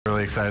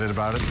really excited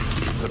about it.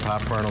 The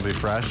popcorn will be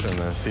fresh and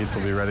the seats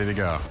will be ready to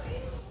go.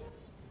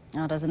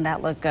 Oh, doesn't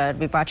that look good?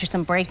 We brought you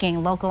some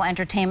breaking local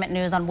entertainment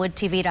news on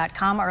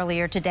woodtv.com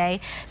earlier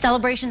today.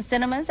 Celebration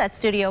Cinemas at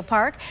Studio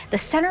Park, the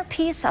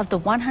centerpiece of the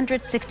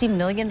 $160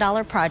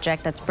 million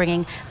project that's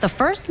bringing the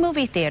first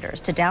movie theaters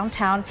to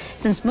downtown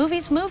since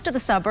movies moved to the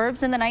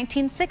suburbs in the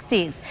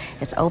 1960s.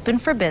 It's open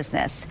for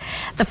business.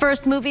 The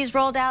first movies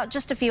rolled out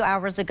just a few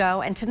hours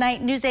ago, and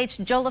tonight News 8's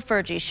Joe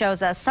LaFurgey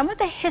shows us some of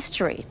the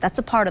history that's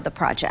a part of the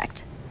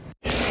project.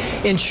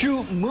 In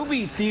true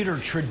movie theater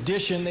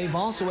tradition, they've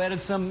also added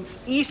some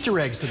Easter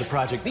eggs to the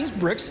project. These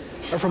bricks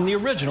are from the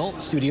original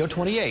Studio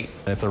 28.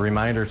 It's a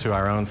reminder to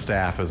our own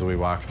staff as we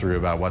walk through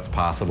about what's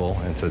possible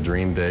and to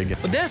dream big.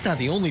 But that's not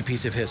the only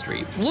piece of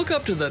history. Look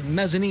up to the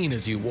mezzanine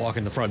as you walk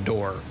in the front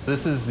door.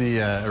 This is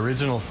the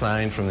original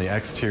sign from the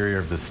exterior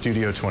of the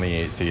Studio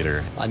 28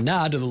 theater. A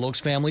nod to the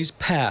Lokes family's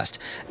past.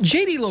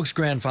 J.D. Lokes'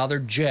 grandfather,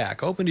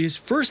 Jack, opened his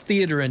first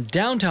theater in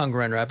downtown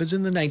Grand Rapids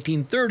in the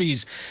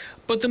 1930s.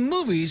 But the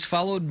movies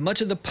followed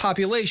much of the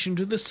population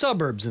to the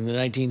suburbs in the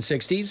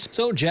 1960s.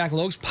 So Jack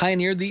Lokes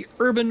pioneered the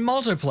urban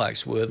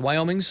multiplex with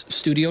Wyoming's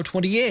Studio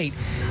 28.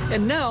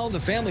 And now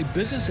the family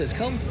business has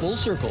come full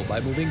circle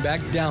by moving back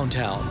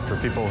downtown. For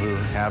people who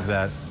have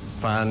that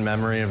fond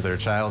memory of their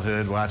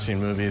childhood watching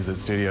movies at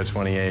Studio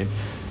 28,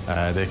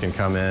 they can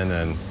come in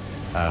and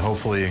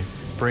hopefully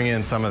bring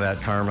in some of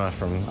that karma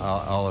from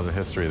all of the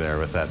history there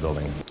with that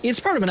building. It's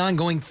part of an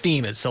ongoing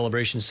theme at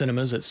Celebration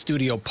Cinemas at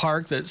Studio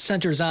Park that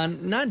centers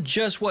on not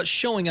just what's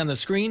showing on the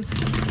screen,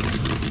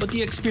 but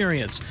the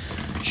experience.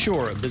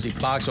 Sure, a busy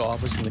box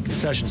office and the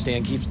concession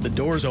stand keeps the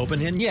doors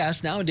open, and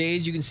yes,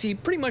 nowadays you can see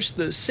pretty much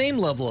the same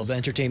level of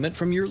entertainment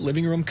from your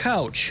living room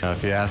couch.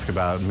 If you ask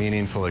about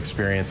meaningful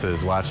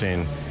experiences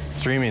watching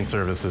streaming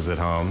services at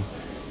home,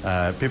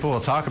 people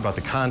will talk about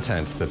the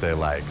content that they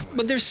like.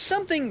 But there's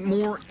something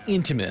more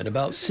intimate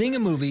about seeing a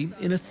movie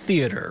in a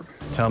theater.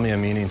 Tell me a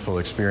meaningful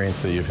experience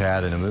that you've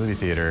had in a movie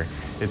theater.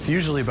 It's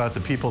usually about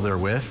the people they're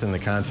with, and the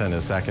content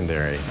is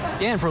secondary.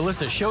 And for a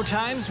list of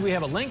showtimes, we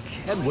have a link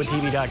at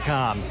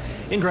woodtv.com.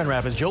 In Grand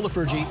Rapids, Joe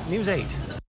LaFurgey, News 8.